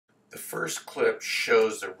The first clip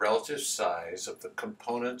shows the relative size of the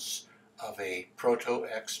components of a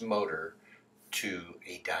ProtoX motor to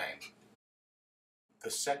a dime. The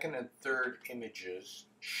second and third images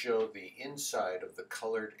show the inside of the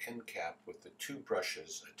colored end cap with the two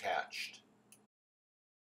brushes attached.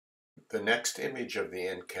 The next image of the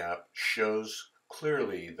end cap shows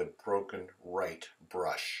clearly the broken right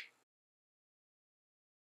brush.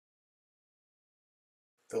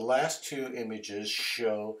 The last two images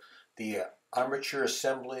show the armature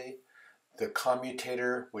assembly, the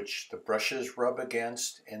commutator which the brushes rub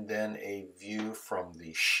against, and then a view from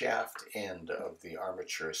the shaft end of the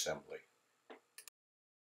armature assembly.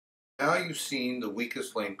 Now you've seen the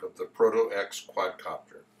weakest link of the ProtoX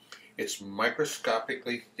quadcopter. It's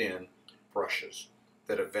microscopically thin brushes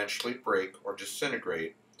that eventually break or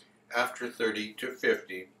disintegrate after 30 to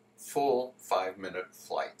 50 full 5-minute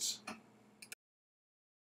flights.